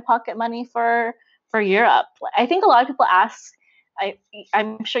that was my pocket money for Europe. I think a lot of people ask. I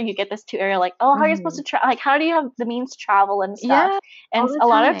I'm sure you get this too, Ariel. Like, oh, how are you supposed to Mhm. Like, how do you have the means to travel and stuff? Yeah, And all the a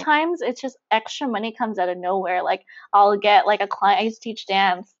lot of time. times, it's just extra money comes out of nowhere. Like, I'll get like a client. I used to teach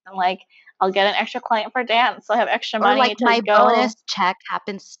dance, and like I'll get an extra client for dance, so I have extra Or, like, money to my go. bonus check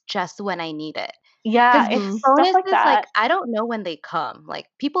happens just when I need it. Yeah, Because it's Mhm. stuff like bonuses, like, that. I don't know when they come. Like,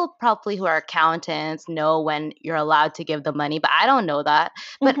 people probably who are accountants know when you're allowed to give the money, but I don't know that.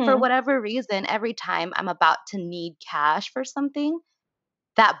 But for Hmm. whatever reason, every time I'm about to need cash for something,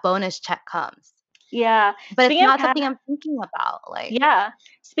 that bonus check comes. Yeah. But it's Speaking of not cash. something I'm thinking about, like. Yeah.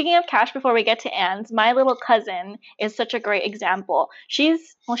 Speaking of cash, before we get to Anne's, my little cousin is such a great example. She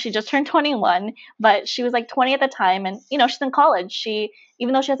just turned 21, but she was like 20 at the time. And, she's in college.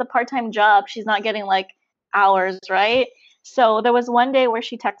 Even though she has a part time job, she's not getting like hours, right? So there was one day where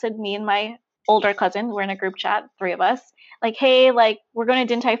she texted me and my older cousin, we're in a group chat, three of us, like, hey, like, we're going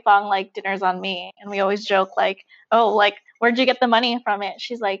to Din Tai Fung, like, dinner's on me. And we always joke, like, oh, like, where'd you get the money from it?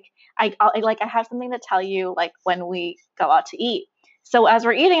 She's like, I have something to tell you, like, when we go out to eat. So as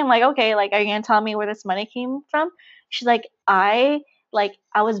we're eating, I'm like, okay, like, are you gonna tell me where this money came from? She's like, I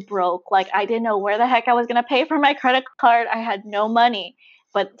was broke. Like, I didn't know where the heck I was gonna pay for my credit card. I had no money.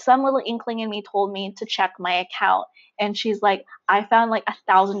 But some little inkling in me told me to check my account. And she's like, I found like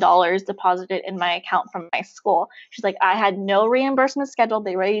 $1,000 deposited in my account from my school. She's like, I had no reimbursement scheduled.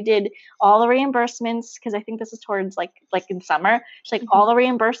 They already did all the reimbursements because I think this is towards like in summer. She's like, all Mhm. the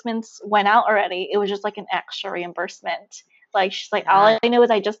reimbursements went out already. It was just like an extra reimbursement. Like she's like, all Yeah. I knew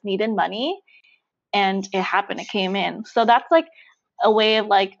is I just needed money, and it happened. It came in. So that's like a way of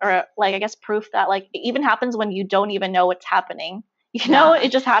like, or like I guess proof that like it even happens when you don't even know what's happening. Yeah.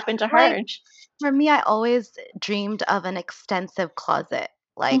 It just happened to Like, her. for me, I always dreamed of an extensive closet.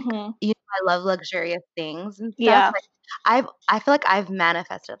 Like, Mhm. I love luxurious things and stuff. Yeah. Like, I feel like I've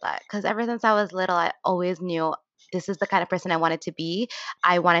manifested that because ever since I was little, I always knew this is the kind of person I wanted to be.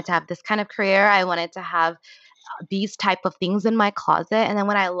 I wanted to have this kind of career. I wanted to have these type of things in my closet, and then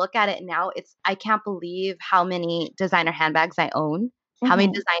when I look at it now, it's I can't believe how many designer handbags I own, how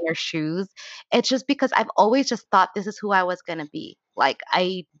many Mhm. designer shoes. It's just because I've always just thought this is who I was gonna be. Like,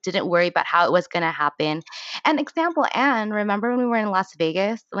 I didn't worry about how it was gonna happen. An example, Anne, remember when we were in Las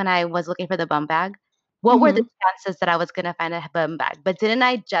Vegas when I was looking for the bum bag? What were the Mhm. chances that I was gonna find a bum bag? But didn't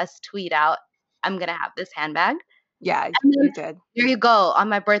I just tweet out, "I'm gonna have this handbag?" Yeah, And then you did. here you go, on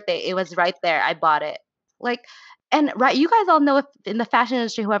my birthday, it was right there, I bought it. Like and right, you guys all know if in the fashion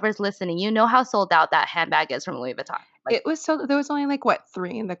industry, whoever's listening, you know how sold out that handbag is from Louis Vuitton. Like, It was so there was only like what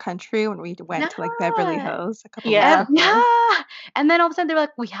 3 in the country when we went to like Beverly yeah, Hills a couple months Yeah. before. yeah, and then all of a sudden they were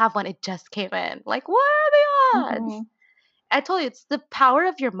like, "We have one, it just came in." Like, what are the odds? Mhm. I told you, it's the power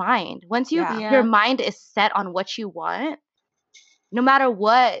of your mind. Once Yeah. your Yeah. mind is set on what you want, no matter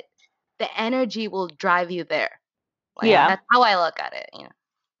what, the energy will drive you there. Like, Yeah. that's how I look at it.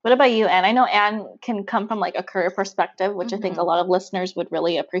 What about you, Anne? I know Anne can come from like a career perspective, which I think a Mhm. lot of listeners would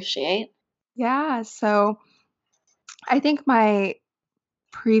really appreciate. Yeah, so I think my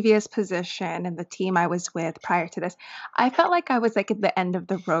previous position and the team I was with prior to this, I felt like I was like at the end of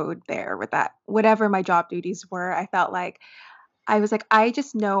the road there with that. Whatever my job duties were, I felt like I was like, I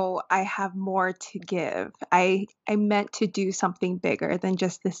just know I have more to give. I meant to do something bigger than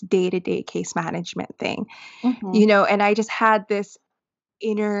just this day-to-day case management thing, Mhm. and I just had this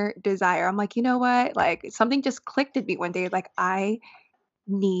inner desire. I'm like, you know what? Like something just clicked at me one day, like I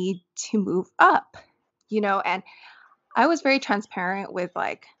need to move up, and I was very transparent with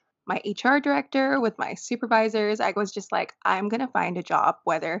like my HR director, with my supervisors. I was just like, I'm gonna find a job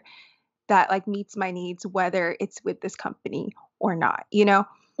whether that like meets my needs, whether it's with this company or not,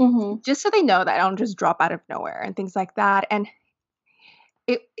 Mhm. just so they know that I don't just drop out of nowhere and things like that. And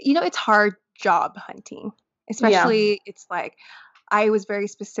it's hard job hunting, Yeah. especially it's like I was very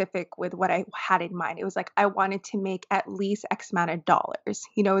specific with what I had in mind. It was like I wanted to make at least X amount of dollars.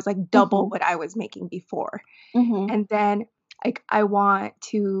 It was like double Mhm. what I was making before. Mhm. And then like I want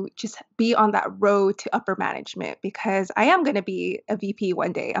to just be on that road to upper management because I am going to be a VP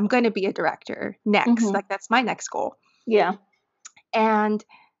one day. I'm going to be a director next. Mhm. Like that's my next goal. Yeah. And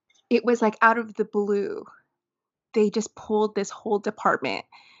it was like out of the blue, they just pulled this whole department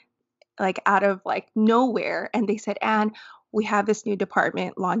like out of like nowhere and they said, "Anne, we have this new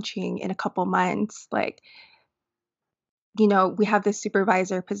department launching in a couple months. Like, we have this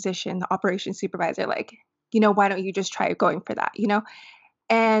supervisor position, the operations supervisor. Like, why don't you just try going for that?"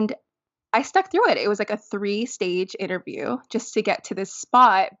 And I stuck through it. It was like a 3-stage interview just to get to this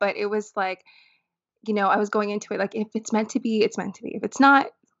spot, but it was like, I was going into it like, if it's meant to be, it's meant to be. If it's not,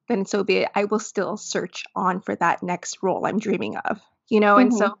 then so be it. I will still search on for that next role I'm dreaming of.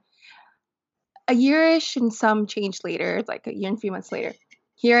 And so Mhm. a yearish and some change later, like a year and 3 months later,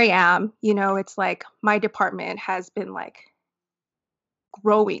 here I am. It's like my department has been like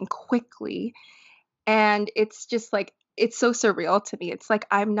growing quickly. And it's just like, it's so surreal to me. It's like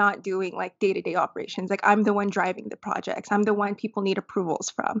I'm not doing like day-to-day operations. Like I'm the one driving the projects. I'm the one people need approvals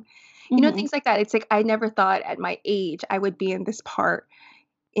from. Mhm. Things like that. It's like I never thought at my age I would be in this part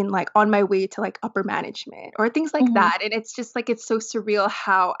in like on my way to like upper management or things like Mhm. that. And it's just like it's so surreal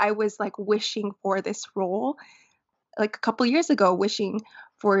how I was like wishing for this role like a couple years ago, wishing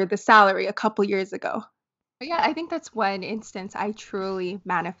for the salary a couple years ago. But yeah, I think that's one instance I truly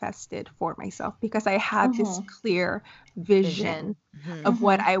manifested for myself because I had this Mhm. clear vision Vision. Mhm. of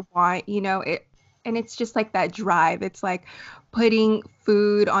what Mhm. I want, and it's just like that drive. It's like putting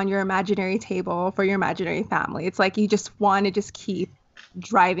food on your imaginary table for your imaginary family. It's like you just want to just keep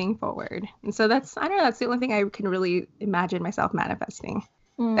driving forward. And so I don't know, that's the only thing I can really imagine myself manifesting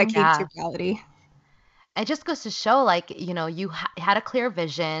that Mm. came to Yeah. reality. It just goes to show, like, you had a clear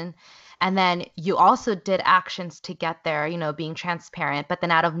vision, and then you also did actions to get there, being transparent. But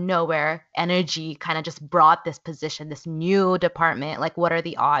then out of nowhere, energy kind of just brought this position, this new department. Like, what are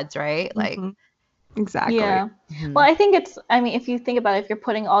the odds, right? Like, Mhm. Exactly. Yeah. Well, mhm. I think I mean, if you think about it, if you're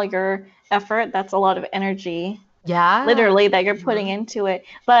putting all your effort, that's a lot of energy, Yeah. literally, that you're putting Mhm. into it.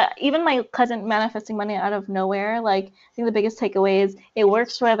 But even my cousin manifesting money out of nowhere, like, I think the biggest takeaway is it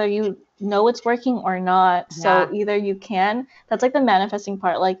works whether you know it's working or not. So Yeah. either you can, that's like the manifesting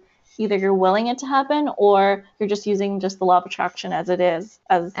part, like, either you're willing it to happen or you're just using just the law of attraction as it is,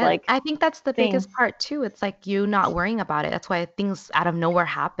 as And like I think that's the thing. biggest part too. It's like you not worrying about it. That's why things out of nowhere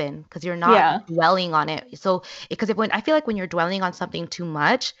happen because you're not Yeah. dwelling on it. So, because if when I feel like when you're dwelling on something too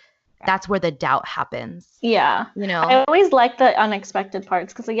much, that's where the doubt happens. Yeah. You I know? always like the unexpected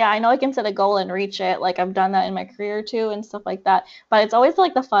parts because, yeah, I know I can set a goal and reach it. Like, I've done that in my career too and stuff like that. But it's always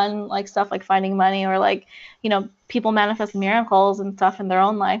like the fun, like stuff like finding money or like, people manifest miracles and stuff in their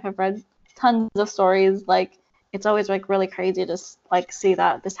own life. I've read tons of stories. Like, it's always like really crazy to like see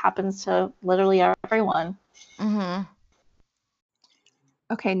that this happens to literally everyone. Mm-hmm.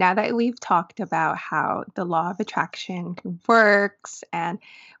 Okay, now that we've talked about how the law of attraction works and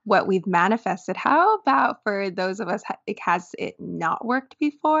what we've manifested, how about for those of us, has it not worked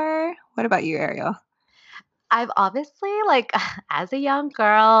before? What about you, Ariel? I've obviously, like, as a young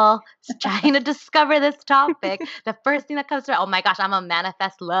girl trying to discover this topic, the first thing that comes to, oh my gosh, I'm gonna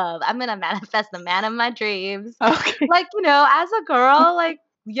manifest love. I'm gonna manifest the man of my dreams. Okay. Like, as a girl, like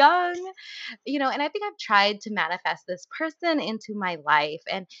young, and I think I've tried to manifest this person into my life.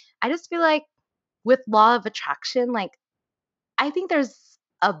 And I just feel like with law of attraction, like, I think there's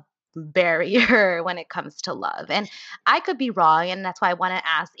a barrier when it comes to love. And I could be wrong. And that's why I want to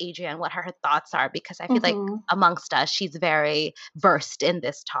ask Adrienne what her thoughts are, because I feel like Mm-hmm. amongst us, she's very versed in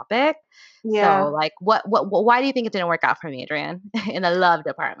this topic. Yeah. So, like, why do you think it didn't work out for me, Adrienne, in the love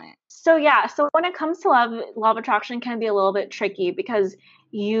department? So yeah, so when it comes to love, law of attraction can be a little bit tricky because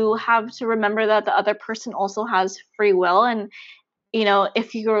you have to remember that the other person also has free will. And,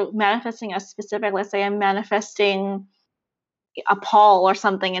 if you're manifesting a specific, let's say I'm manifesting a Paul or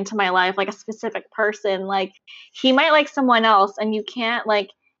something into my life, like a specific person, like he might like someone else, and you can't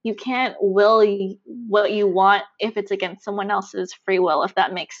will what you want if it's against someone else's free will, if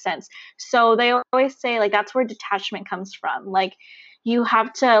that makes sense. So they always say like that's where detachment comes from. Like you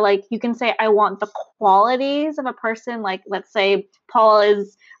have to, like, you can say I want the qualities of a person, like let's say Paul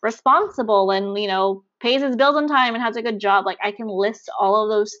is responsible and pays his bills on time and has a good job. Like I can list all of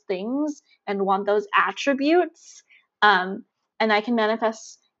those things and want those attributes. And I can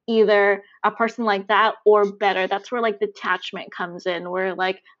manifest either a person like that or better. That's where like detachment comes in, where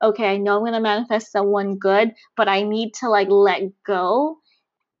like, okay, I know I'm going to manifest someone good, but I need to like let go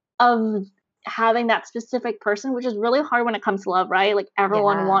of having that specific person, which is really hard when it comes to love, right? Like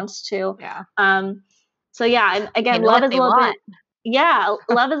everyone Yeah. wants to. Yeah. So yeah, and They again, know love what is a they little want. bit, yeah,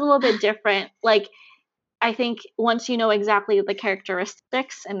 love is a little bit different. Like I think once you know exactly the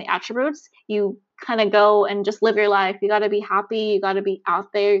characteristics and the attributes, you kind of go and just live your life. You got to be happy, you got to be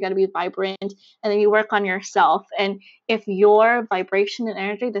out there, you got to be vibrant, and then you work on yourself. And if your vibration and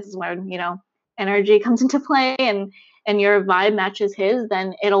energy, this is where, energy comes into play, and your vibe matches his,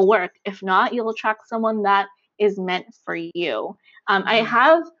 then it'll work. If not, you'll attract someone that is meant for you. I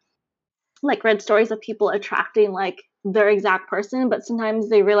have like read stories of people attracting like their exact person, but sometimes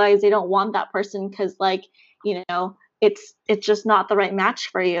they realize they don't want that person because like, it's just not the right match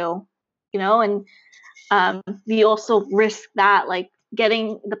for you, and you also risk that, like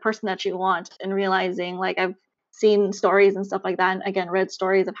getting the person that you want and realizing, like I've seen stories and stuff like that, and again read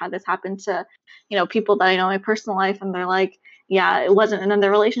stories of how this happened to people that I know in my personal life, and they're like, yeah, it wasn't, and then the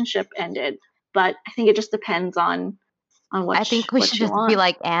relationship ended. But I think it just depends on I think we what should you just be want.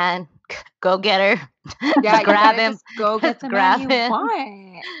 like, Anne, go get her. Yeah, Just you grab gotta him. just go get Just the man grab you him.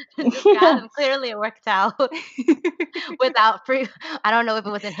 want. Just grab him. Clearly it worked out without free. I don't know if it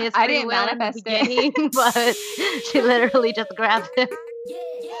was in his I free didn't will in the manifest it. beginning, but she literally just grabbed him.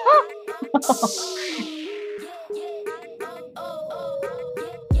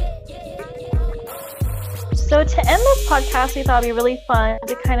 So to end this podcast, we thought it'd be really fun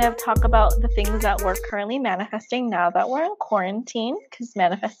to kind of talk about the things that we're currently manifesting now that we're in quarantine, because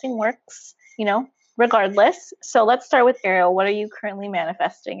manifesting works, regardless. So let's start with Ariel. What are you currently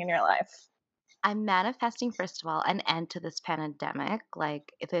manifesting in your life? I'm manifesting, first of all, an end to this pandemic.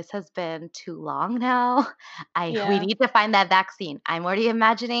 Like, this has been too long now. We Yeah. need to find that vaccine. I'm already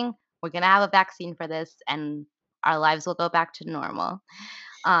imagining we're gonna have a vaccine for this, and our lives will go back to normal.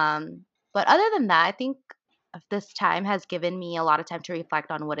 But other than that, I think this time has given me a lot of time to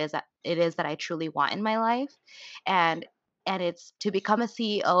reflect on it is that I truly want in my life, and it's to become a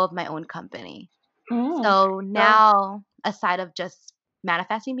CEO of my own company. So So now, aside of just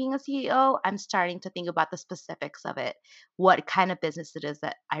manifesting being a CEO, I'm starting to think about the specifics of it. What kind of business it is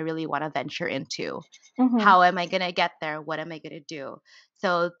that I really want to venture into. How am I going to get there? What am I going to do?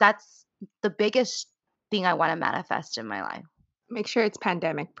 So that's the biggest thing I want to manifest in my life. Make sure it's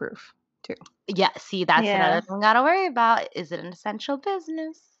pandemic proof too. Yeah, see, that's Yeah. another thing I got to worry about. Is it an essential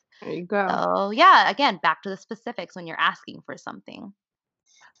business? There you go. So, yeah, again, back to the specifics when you're asking for something.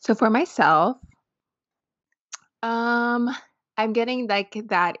 So for myself, I'm getting like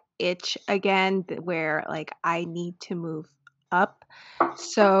that itch again where like I need to move up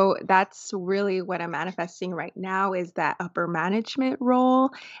So that's really what I'm manifesting right now is that upper management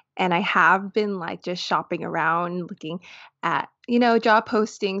role. And I have been like just shopping around, looking at, job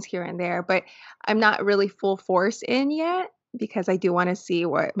postings here and there, but I'm not really full force in yet because I do want to see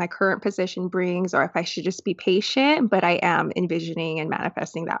what my current position brings or if I should just be patient. But I am envisioning and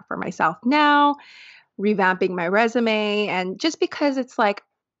manifesting that for myself now, revamping my resume. And just because it's like,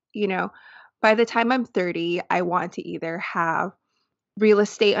 you know, by the time I'm 30, I want to either have real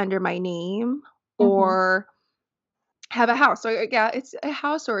estate under my name Mhm. or have a house. So yeah, it's a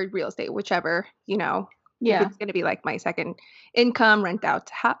house or real estate, whichever, if Yeah. it's going to be like my second income, rent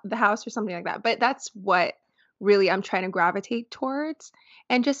out the house or something like that. But that's what really I'm trying to gravitate towards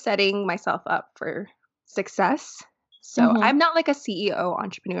and just setting myself up for success. So Mhm. I'm not like a CEO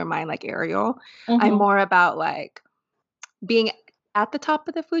entrepreneur mind like Ariel. I'm Mhm. more about like being at the top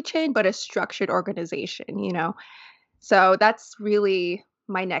of the food chain, but a structured organization. So that's really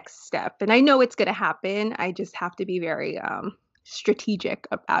my next step. And I know it's going to happen. I just have to be very strategic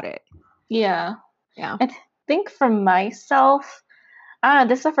about it. Yeah. Yeah. I think for myself, I don't know,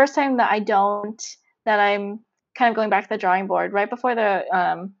 this is the first time that I'm kind of going back to the drawing board. Right before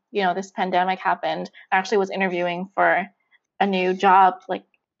this pandemic happened, I actually was interviewing for a new job, like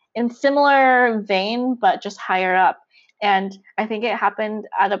in similar vein, but just higher up. And I think it happened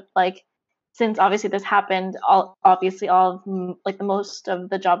at a like since obviously this happened, all of like the most of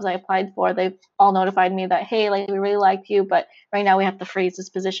the jobs I applied for, they've all notified me that hey, like we really like you, but right now we have to freeze this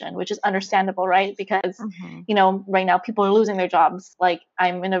position, which is understandable, right? Because Hmm. right now people are losing their jobs. Like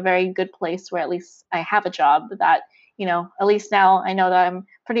I'm in a very good place where at least I have a job that, at least now I know that I'm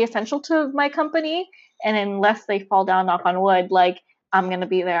pretty essential to my company. And unless they fall down, knock on wood, like I'm going to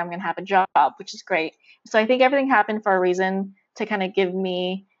be there, I'm going to have a job, which is great. So I think everything happened for a reason to kind of give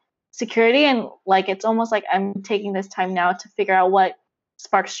me security. And like, it's almost like I'm taking this time now to figure out what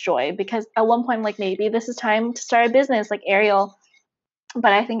sparks joy. Because at one point, I'm like, maybe this is time to start a business like Ariel,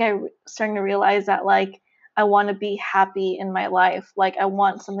 but I think I'm starting to realize that like I want to be happy in my life. Like I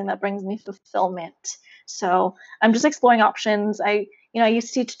want something that brings me fulfillment. So I'm just exploring options. I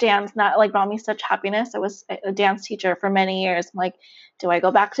used to teach dance, and that like brought me such happiness. I was a dance teacher for many years. I'm like, do I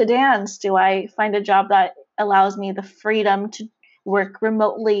go back to dance? Do I find a job that allows me the freedom to work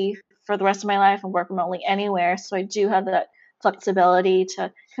remotely for the rest of my life and work remotely anywhere? So I do have that flexibility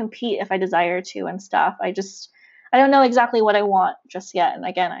to compete if I desire to and stuff. I don't know exactly what I want just yet. And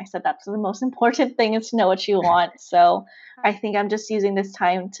again, I said that's the most important thing is to know what you want. So I think I'm just using this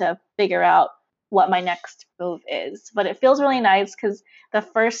time to figure out what my next move is. But it feels really nice because the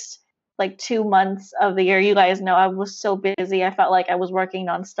first like 2 months of the year, you guys know I was so busy. I felt like I was working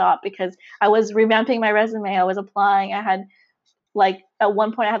nonstop because I was revamping my resume. I was applying. I had like at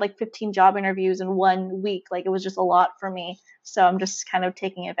one point I had like 15 job interviews in 1 week. Like it was just a lot for me. So I'm just kind of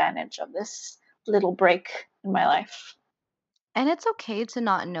taking advantage of this little break in my life. And it's okay to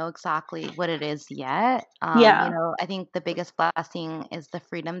not know exactly what it is yet. Yeah. I think the biggest blessing is the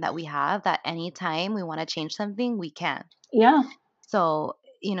freedom that we have that anytime we want to change something, we can. Yeah. So,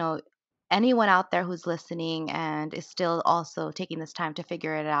 anyone out there who's listening and is still also taking this time to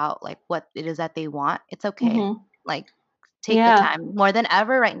figure it out, like what it is that they want, it's okay. Mhm. Like, take the Yeah. time. More than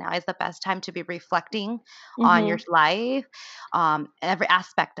ever, right now is the best time to be reflecting on your Mhm. life, every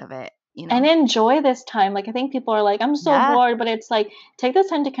aspect of it. And enjoy this time. Like I think people are like, I'm so Yeah. bored, but it's like take this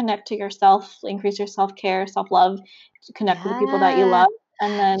time to connect to yourself, increase your self-care, self-love, to connect with the people that you Yes. love.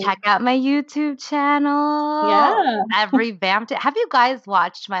 And then Check out my YouTube channel. yeah, I've revamped it. Have you guys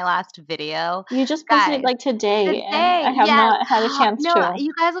watched my last video? you just posted it Guys, like today and today, I have yes. not had a chance No, to.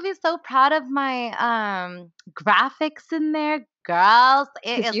 you guys will be so proud of my graphics in there. Girls,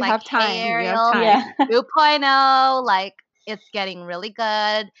 it Because is you like, have hey time. You have Ariel time. Yeah. 2.0, like it's getting really good.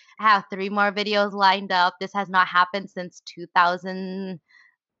 I have 3 more videos lined up. This has not happened since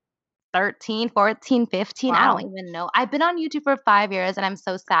 2013, 14, 15. I don't Wow. even know. I've been on YouTube for 5 years, and I'm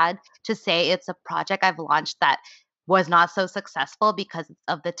so sad to say it's a project I've launched that was not so successful because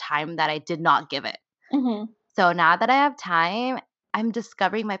of the time that I did not give it. Mhm. So now that I have time, I'm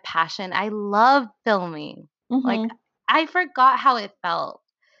discovering my passion. I love filming. Like, Mhm. I forgot how it felt.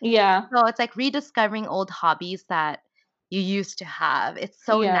 Yeah. So it's like rediscovering old hobbies that you used to have. It's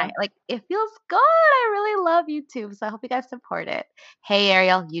so Yeah. nice. Like, it feels good. I really love YouTube. So I hope you guys support it. Hey,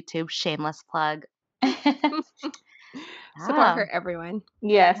 Ariel, YouTube, shameless plug. Support Yeah. her, everyone.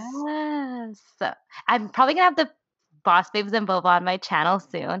 Yes. Yes. I'm probably gonna have the Boss Babes and Boba on my channel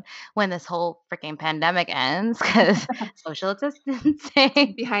soon when this whole freaking pandemic ends because social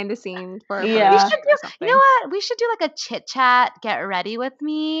distancing. Behind the scenes for a We photo Yeah. should shoot or do, you know something. what? We should do like a chit chat, get ready with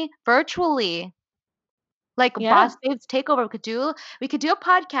me virtually. Like Yeah. Boss Babes Takeover. We could do a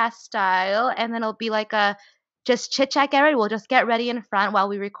podcast style, and then it'll be like a just chit chat, get ready. We'll just get ready in front while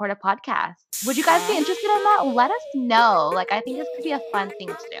we record a podcast. Would you guys be interested in that? Let us know. Like, I think this could be a fun thing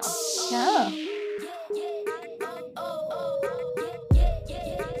to do. Yeah.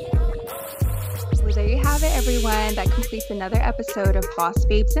 Well, there you have it, everyone. That completes another episode of Boss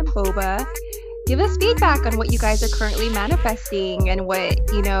Babes and Boba. Give us feedback on what you guys are currently manifesting and what,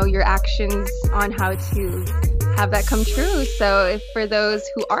 your actions on how to have that come true. So if for those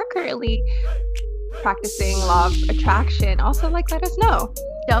who are currently practicing law of attraction, also let us know.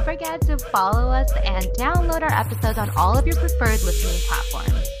 Don't forget to follow us and download our episodes on all of your preferred listening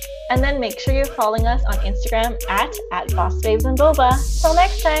platforms. And then make sure you're following us on Instagram at Boss Babes and Boba. Till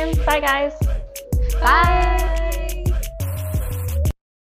next time. Bye, guys. Bye.